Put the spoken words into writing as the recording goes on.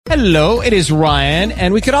Hello, it is Ryan,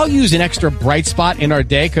 and we could all use an extra bright spot in our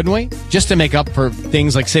day, couldn't we? Just to make up for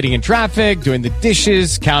things like sitting in traffic, doing the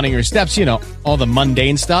dishes, counting your steps, you know, all the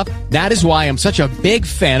mundane stuff. That is why I'm such a big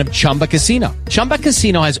fan of Chumba Casino. Chumba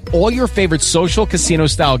Casino has all your favorite social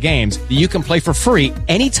casino-style games that you can play for free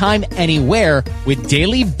anytime, anywhere with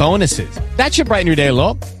daily bonuses. That should brighten your day a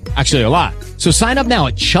little. Actually, a lot. So sign up now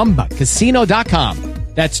at ChumbaCasino.com.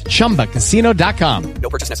 That's ChumbaCasino.com. No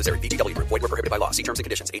purchase necessary. VGW Group. Void where prohibited by law. See terms and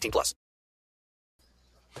conditions. 18+.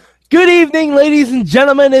 Good evening, ladies and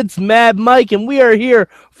gentlemen. It's Mad Mike, and we are here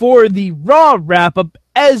for the Raw wrap-up.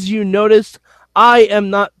 As you noticed, I am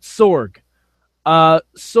not Sorg.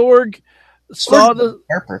 Sorg saw the...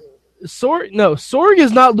 Harper. Sorg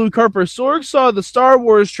is not Luke Harper. Sorg saw the Star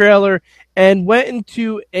Wars trailer and went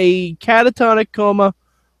into a catatonic coma.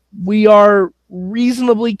 We are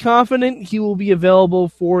reasonably confident he will be available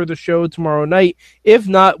for the show tomorrow night. If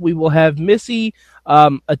not, we will have Missy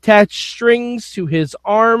attach strings to his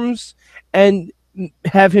arms and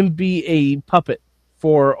have him be a puppet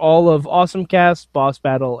for all of Awesome Cast, Boss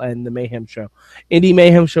Battle, and the Mayhem Show. Indie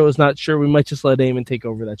Mayhem Show is not sure. We might just let Eamon take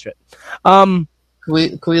over that shit. Can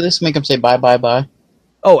we at least make him say bye, bye, bye?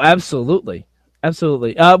 Oh, absolutely.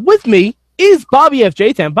 Absolutely. With me is Bobby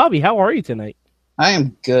FJTown. Bobby, how are you tonight? I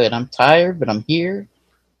am good. I'm tired, but I'm here.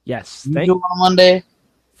 Yes. You do it on Monday.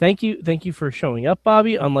 Thank you for showing up,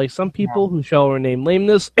 Bobby. Unlike some people who shall remain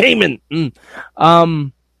lameness. Amen. It's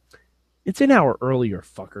an hour earlier,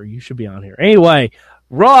 fucker. You should be on here. Anyway,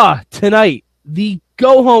 Raw tonight, the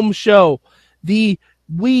go-home show, the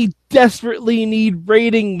we desperately need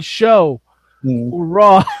ratings show.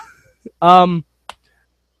 Raw. I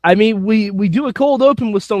mean, we do a cold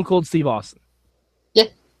open with Stone Cold Steve Austin. Yeah.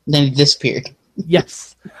 Then he disappeared.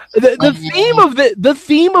 Yes. The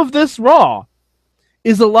theme of this Raw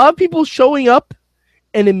is a lot of people showing up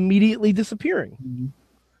and immediately disappearing. Mm-hmm.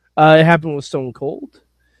 It happened with Stone Cold.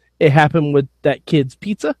 It happened with that kid's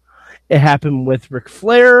pizza. It happened with Ric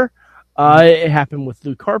Flair. It happened with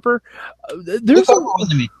Luke Harper. Luke Harper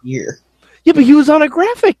wasn't even here. Yeah, but he was on a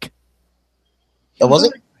graphic. Oh, was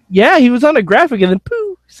it? Yeah, he was on a graphic and then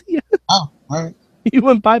pooh. See ya. Oh, all right. He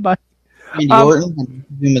went bye-bye. Randy Orton and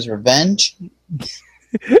him his revenge.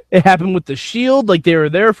 It happened with the Shield. Like, they were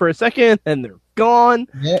there for a second and they're gone.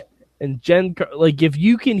 Yeah. And Jen, like, if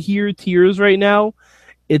you can hear tears right now,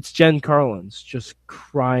 it's Jen Carlin's just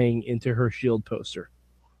crying into her Shield poster.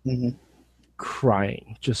 Mm-hmm.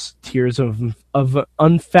 Crying. Just tears of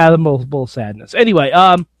unfathomable sadness. Anyway,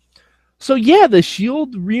 so yeah, the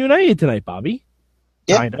Shield reunited tonight, Bobby.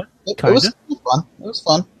 Yeah. Kinda. It was fun. It was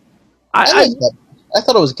fun. I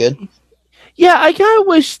thought it was good. Yeah, I kind of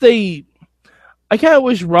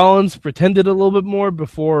wish Rollins pretended a little bit more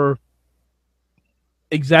before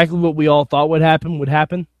exactly what we all thought would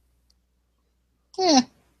happen. Yeah,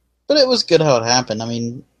 but it was good how it happened. I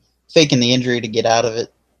mean, faking the injury to get out of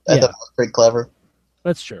it, I thought it was pretty clever.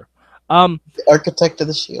 That's true. The architect of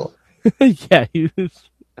the Shield. Yeah, he was.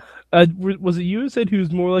 Was it you who said he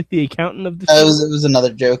was more like the accountant of the Shield? It was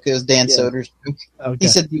another joke. It was Dan Soder's joke. Okay. He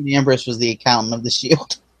said Dean Ambrose was the accountant of the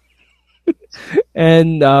Shield.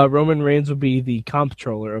 And Roman Reigns would be the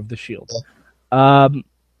comptroller of the Shield. And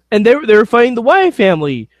they were fighting the Wyatt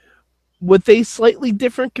family with a slightly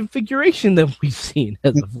different configuration than we've seen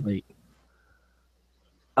as of late.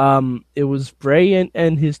 It was Bray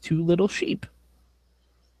and his two little sheep.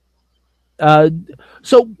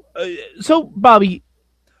 So Bobby,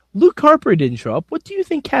 Luke Harper didn't show up. What do you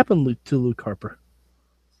think happened to Luke Harper?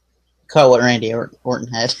 Caught what Randy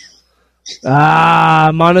Orton had.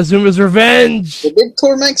 Montezuma's revenge. They did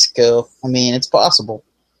tour Mexico. I mean, it's possible.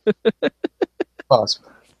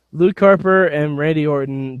 Possible. Luke Harper and Randy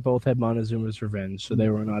Orton both had Montezuma's revenge, so they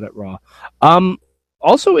were not at Raw.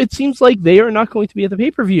 Also, it seems like they are not going to be at the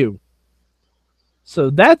pay-per-view.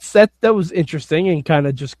 So that was interesting and kind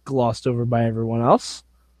of just glossed over by everyone else.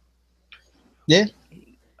 Yeah.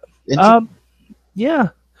 Yeah.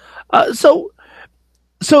 So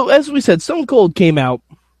as we said, Stone Cold came out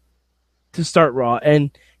to start Raw, and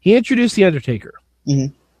he introduced The Undertaker.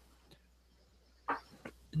 Mm-hmm.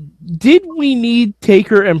 Did we need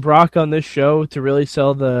Taker and Brock on this show to really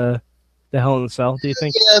sell the Hell in a Cell, do you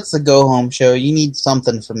think? Yeah, it's a go-home show. You need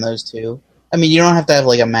something from those two. I mean, you don't have to have,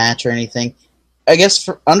 like, a match or anything. I guess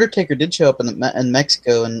Undertaker did show up in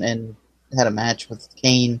Mexico and had a match with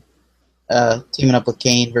Kane, teaming up with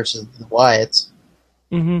Kane versus the Wyatts.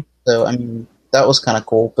 Mm-hmm. So, I mean, that was kind of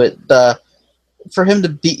cool. But for him to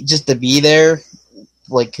be there,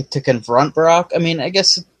 like, to confront Brock, I mean, I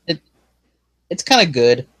guess it's kind of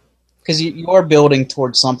good. Because you are building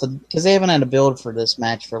towards something. Because they haven't had a build for this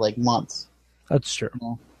match for, like, months. That's true.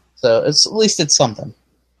 So, at least it's something.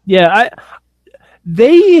 Yeah,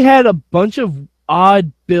 they had a bunch of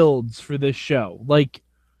odd builds for this show. Like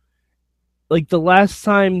the last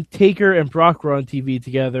time Taker and Brock were on TV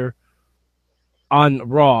together on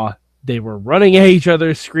Raw, they were running at each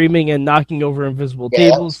other, screaming and knocking over invisible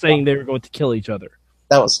tables, saying they were going to kill each other.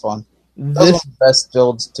 That was fun. That was one of the best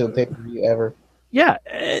builds to a pay-per-view ever. Yeah,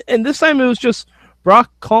 and this time it was just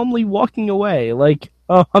Brock calmly walking away. Like,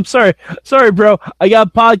 oh, I'm sorry, bro, I got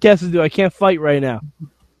a podcast to do. I can't fight right now.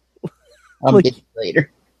 I'll get you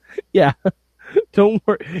later. Yeah, don't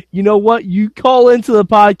worry. You know what? You call into the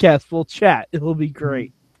podcast. We'll chat. It'll be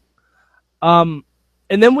great. And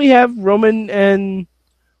then we have Roman and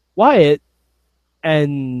Wyatt,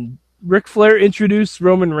 and Ric Flair introduced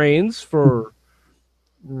Roman Reigns for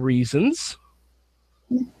reasons.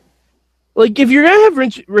 Like, if you're going to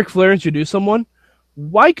have Ric Flair introduce someone,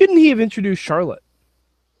 why couldn't he have introduced Charlotte?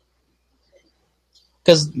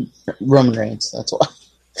 Because Roman Reigns, that's why.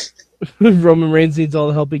 Roman Reigns needs all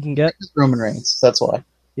the help he can get? Roman Reigns, that's why.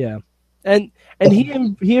 Yeah. And he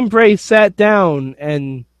and Bray sat down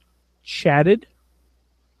and chatted.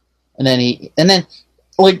 And then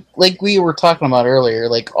like we were talking about earlier,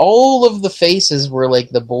 like all of the faces were like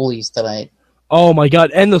the bullies tonight. Oh my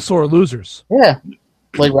god, and the sore losers. Yeah.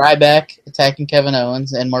 Like Ryback attacking Kevin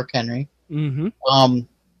Owens and Mark Henry. Mm-hmm.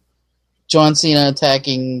 John Cena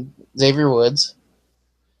attacking Xavier Woods.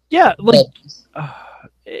 Yeah, like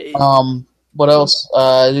what else?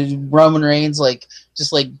 Roman Reigns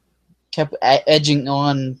just kept edging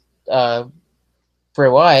on Bray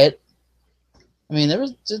Wyatt. I mean, it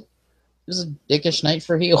was a dickish night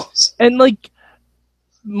for heels. And like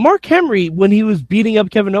Mark Henry, when he was beating up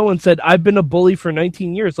Kevin Owens, said, "I've been a bully for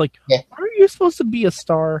 19 years." Like, aren't you supposed to be a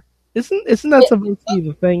star? Isn't that supposed to be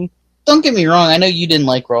the thing? Don't get me wrong. I know you didn't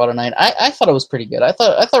like Raw tonight. I thought it was pretty good. I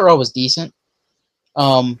thought Raw was decent.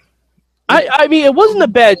 I mean, it wasn't a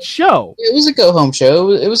bad show. It was a go-home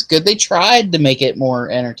show. It was good. They tried to make it more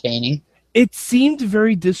entertaining. It seemed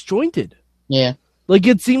very disjointed. Yeah. Like,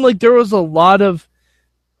 it seemed like there was a lot of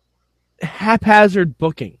haphazard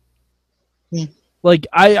booking. Yeah. Like,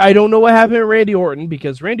 I don't know what happened to Randy Orton,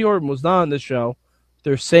 because Randy Orton was not on the show.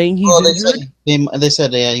 They're saying he's injured. They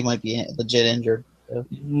said, yeah, he might be legit injured. So.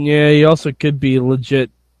 Yeah, he also could be legit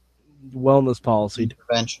wellness policy.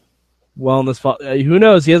 Revenge. Who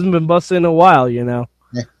knows? He hasn't been busted in a while, you know.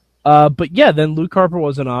 Yeah. But yeah, then Luke Harper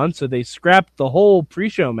wasn't on, so they scrapped the whole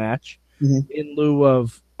pre-show match in lieu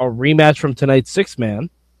of a rematch from tonight's six-man,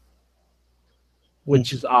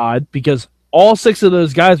 which is odd because all six of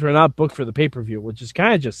those guys were not booked for the pay-per-view, which is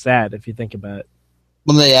kind of just sad if you think about it.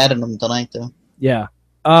 Well, they added them tonight, though. Yeah.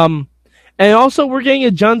 And also, we're getting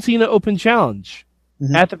a John Cena Open Challenge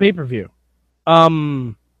at the pay-per-view.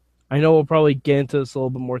 I know we'll probably get into this a little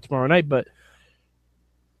bit more tomorrow night, but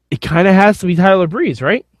it kind of has to be Tyler Breeze,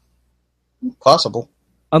 right? Possible.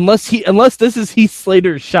 Unless this is Heath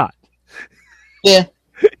Slater's shot. Yeah.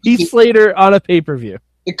 Heath Slater on a pay-per-view.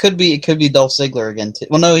 It could be Dolph Ziggler again, too.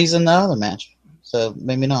 Well, no, he's in the other match, so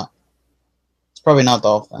maybe not. It's probably not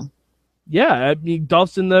Dolph, then. Yeah, I mean,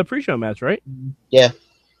 Dolph's in the pre-show match, right? Yeah.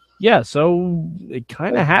 Yeah, so it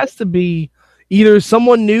kind of has to be either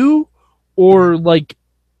someone new or, like,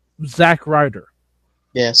 Zack Ryder.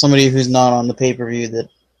 Yeah, somebody who's not on the pay-per-view that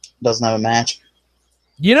doesn't have a match.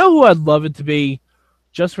 You know who I'd love it to be,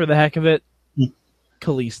 just for the heck of it?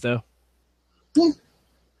 Kalisto.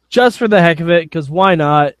 Just for the heck of it, because why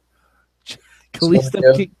not?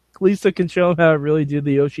 Kalisto can show him how to really do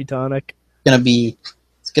the Yoshi tonic.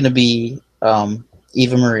 It's gonna be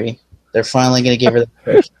Eva Marie. They're finally gonna give her the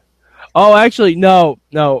push. Oh, actually, no.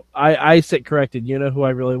 I sit corrected. You know who I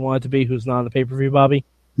really want it to be, who's not on the pay-per-view, Bobby?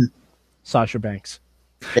 Sasha Banks.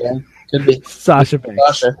 Yeah, could be. Sasha Banks.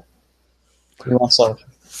 Sasha. We want Sasha.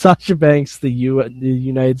 Sasha Banks, the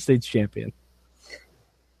United States champion.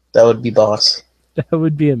 That would be boss. That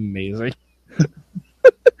would be amazing.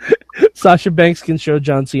 Sasha Banks can show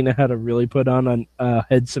John Cena how to really put on a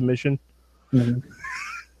head submission.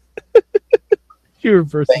 She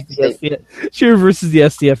reverses the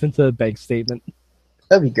SDF into a bank statement.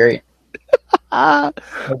 That'd be great.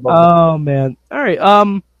 Oh man! All right.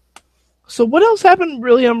 So what else happened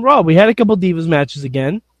really on Raw? We had a couple Divas matches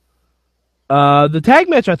again. The tag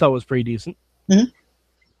match I thought was pretty decent.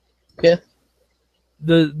 Yeah.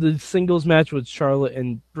 The singles match with Charlotte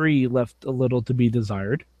and Brie left a little to be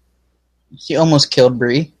desired. She almost killed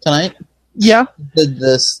Brie tonight. Yeah.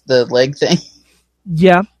 The leg thing.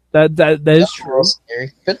 Yeah, that is true.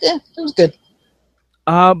 Scary. But yeah, it was good.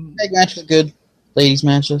 Tag match was good. Ladies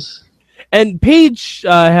matches. And Paige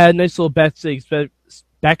had a nice little backstage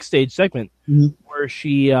segment where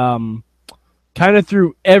she kind of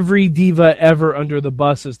threw every diva ever under the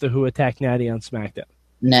bus as to who attacked Natty on SmackDown.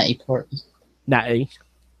 Natty Party. Natty.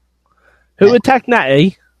 Who attacked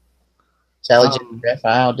Natty? Sally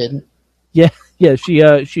Raphael didn't. Yeah, she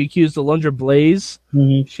accused Alundra Blaze.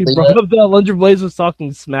 Mm-hmm. She brought up that Alundra Blaze was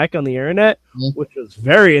talking smack on the internet, which was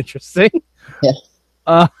very interesting.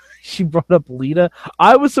 Yeah. She brought up Lita.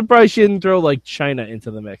 I was surprised she didn't throw like China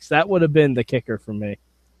into the mix. That would have been the kicker for me.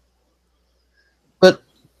 But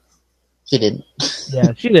she didn't.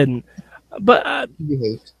 Yeah, she didn't. But She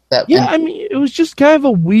behaved. That yeah, I mean, it was just kind of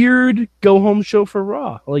a weird go-home show for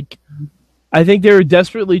Raw. Like, I think they were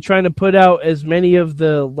desperately trying to put out as many of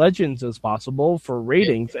the legends as possible for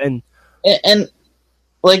ratings. And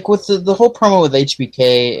like, with the whole promo with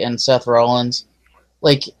HBK and Seth Rollins,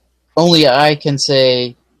 like, only I can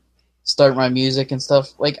say, start my music and stuff.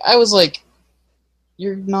 Like, I was like,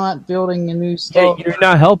 you're not building a new star. you're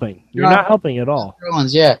not helping. You're not helping at all.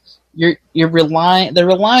 Rollins, yeah. They're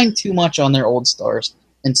relying too much on their old stars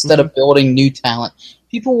instead of building new talent.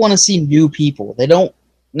 People want to see new people. They don't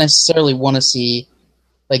necessarily want to see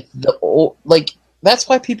like the old, like, that's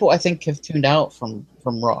why people, I think, have tuned out from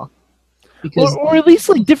Raw, because or at least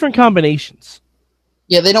like different combinations.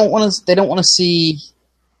 Yeah, they don't want to see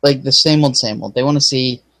like the same old. They want to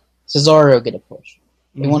see Cesaro get a push.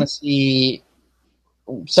 They want to see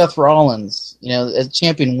Seth Rollins, as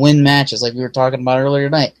champion, win matches like we were talking about earlier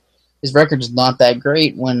tonight. His record is not that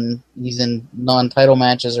great when he's in non-title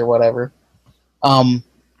matches or whatever.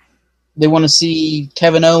 They want to see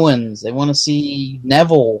Kevin Owens. They want to see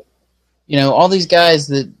Neville. All these guys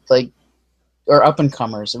that like are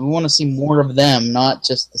up-and-comers. And we want to see more of them, not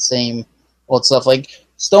just the same old stuff. Like,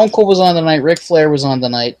 Stone Cold was on tonight. Ric Flair was on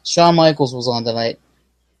tonight. Shawn Michaels was on tonight.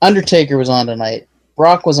 Undertaker was on tonight.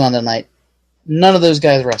 Brock was on tonight. None of those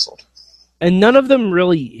guys wrestled. And none of them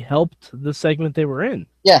really helped the segment they were in.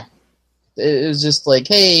 Yeah. It was just like,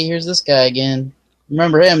 hey, here's this guy again.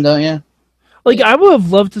 Remember him, don't you? Like, I would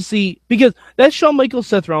have loved to see, because that Shawn Michaels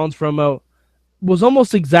Seth Rollins promo was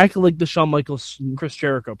almost exactly like the Shawn Michaels Chris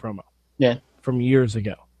Jericho promo. Yeah. From years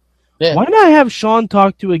ago. Yeah. Why not have Shawn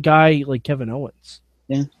talk to a guy like Kevin Owens?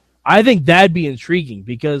 Yeah. I think that'd be intriguing,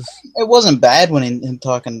 because it wasn't bad when him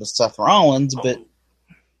talking to Seth Rollins, but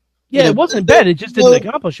yeah, it wasn't bad. It just didn't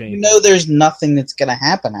accomplish anything. There's nothing that's going to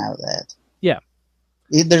happen out of that. Yeah.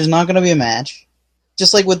 There's not going to be a match.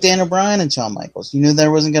 Just like with Daniel Bryan and Shawn Michaels. You knew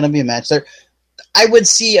there wasn't going to be a match. I would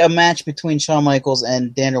see a match between Shawn Michaels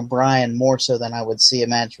and Daniel Bryan more so than I would see a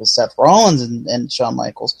match with Seth Rollins and Shawn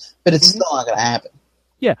Michaels. But it's still not going to happen.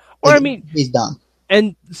 Yeah. Or, he's done.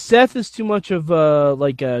 And Seth is too much of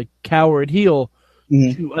a coward heel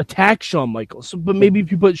to attack Shawn Michaels. So, but maybe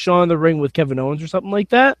if you put Shawn in the ring with Kevin Owens or something like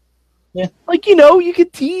that, yeah, like, you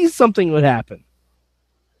could tease something would happen.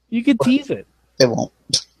 You could tease it. They won't.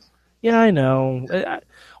 Yeah, I know.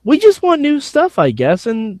 We just want new stuff, I guess,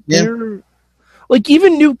 and they're like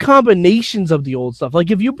even new combinations of the old stuff.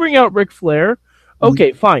 Like if you bring out Ric Flair,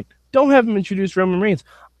 okay, fine. Don't have him introduce Roman Reigns.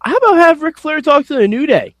 How about have Ric Flair talk to the New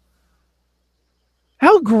Day?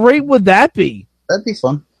 How great would that be? That'd be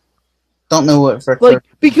fun. Don't know what Ric Flair...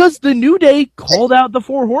 because the New Day called out the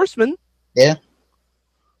Four Horsemen. Yeah.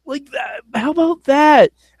 Like that. How about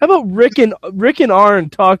that? How about Rick and Arn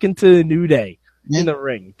talking to the New Day in the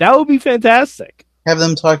ring? That would be fantastic. Have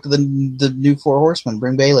them talk to the new Four Horsemen.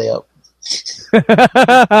 Bring Bailey up.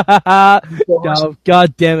 Oh,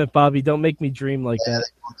 God damn it, Bobby! Don't make me dream like that.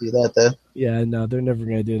 They won't do that though. Yeah, no, they're never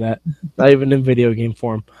gonna do that. Not even in video game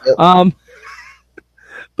form. Yep.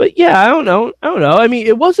 But yeah, I don't know. I mean,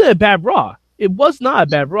 it wasn't a bad Raw. It was not a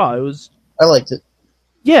bad Raw. It was. I liked it.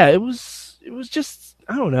 Yeah, it was. It was just,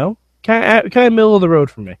 I don't know, kind of middle of the road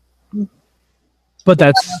for me. But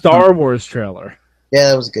that Star Wars trailer. Yeah,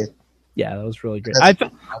 that was good. Yeah, that was really great.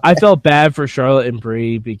 I felt bad for Charlotte and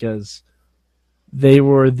Brie because they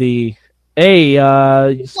were the you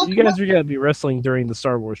guys are gonna be wrestling during the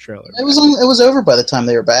Star Wars trailer. It was over by the time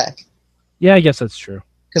they were back. Yeah, I guess that's true.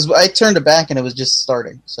 Because I turned it back and it was just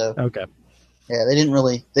starting. So okay. Yeah,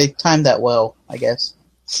 they timed that well, I guess.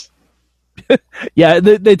 Yeah,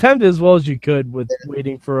 they timed it as well as you could with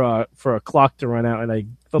waiting for a clock to run out in a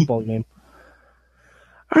football game.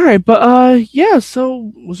 All right, but yeah.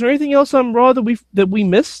 So, was there anything else on Raw that we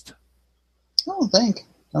missed? I don't think.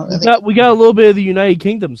 We got a little bit of the United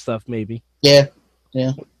Kingdom stuff, maybe. Yeah.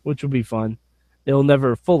 Which would be fun. It'll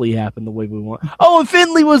never fully happen the way we want. Oh, and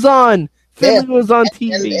Finlay was on. Was on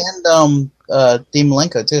TV. And Dean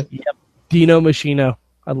Malenko too. Yep. Dino Machino.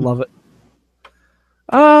 I love it.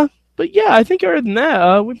 But yeah, I think other than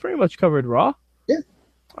that, we pretty much covered Raw. Yeah.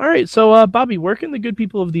 All right, so Bobby, where can the good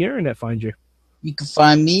people of the internet find you? You can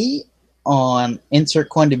find me on Insert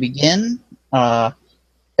Coin to Begin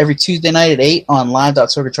every Tuesday night at 8 on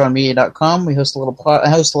live.sorgatronmedia.com. I host a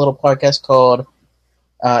little podcast called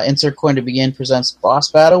Insert Coin to Begin presents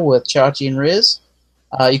Boss Battle with Chachi and Riz.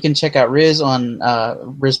 You can check out Riz on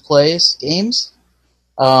Riz Plays Games.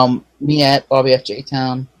 Me at Bobby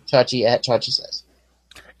FJTown. Chachi at Chachi Says.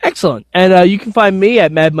 Excellent. And you can find me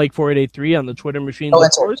at MadMike4883 on the Twitter machine. Oh,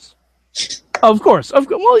 that's right. Of course.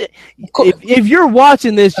 Well, if you're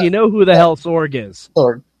watching this, you know who the hell Sorg is.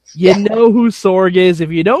 Sorg. You know who Sorg is.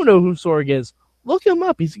 If you don't know who Sorg is, look him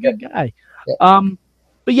up. He's a good guy. Yeah.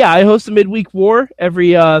 But yeah, I host a Midweek War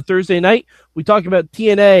every Thursday night. We talk about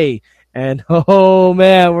TNA. And, oh,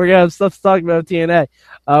 man, we're going to have stuff to talk about TNA.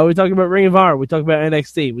 We talk about Ring of Honor. We talk about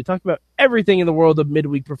NXT. We talk about everything in the world of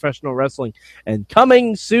midweek professional wrestling. And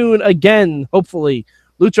coming soon again, hopefully,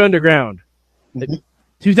 Lucha Underground,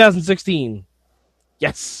 2016.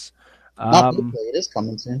 Yes. It is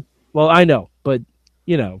coming soon. Well, I know, but,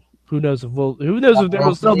 you know, who knows if there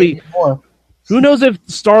will still be... Who knows if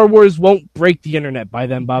Star Wars won't break the internet by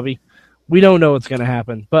then, Bobby? We don't know what's going to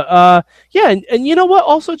happen. But, yeah, and you know what?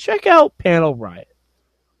 Also, check out Panel Riot.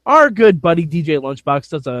 Our good buddy DJ Lunchbox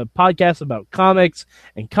does a podcast about comics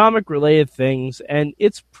and comic-related things, and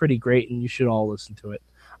it's pretty great, and you should all listen to it.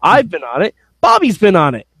 I've been on it. Bobby's been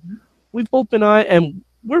on it. We've both been on it, and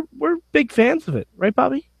we're big fans of it. Right,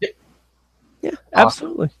 Bobby? Yeah,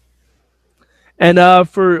 absolutely. And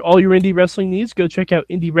for all your indie wrestling needs, go check out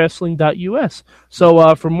indiewrestling.us.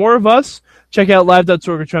 So for more of us, check out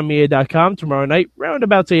live.sorgatronmedia.com tomorrow night, round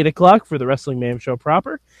about 8 o'clock for the Wrestling Mayhem Show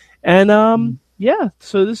proper. And, yeah,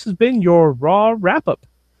 so this has been your Raw wrap-up.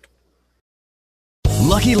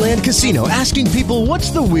 Lucky Land Casino, asking people, what's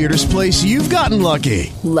the weirdest place you've gotten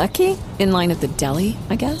lucky? Lucky? In line at the deli,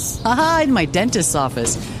 I guess? Aha, in my dentist's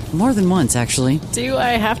office. More than once, actually. Do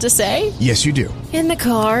I have to say? Yes, you do. In the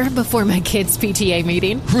car before my kids' PTA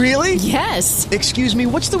meeting. Really? Yes. Excuse me,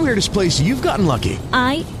 what's the weirdest place you've gotten lucky?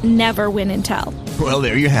 I never win and tell. Well,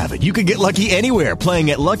 there you have it. You can get lucky anywhere,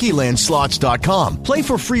 playing at LuckyLandSlots.com. Play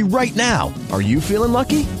for free right now. Are you feeling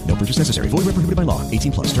lucky? No purchase necessary. Void where prohibited by law.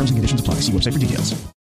 18+. Terms and conditions apply. See website for details.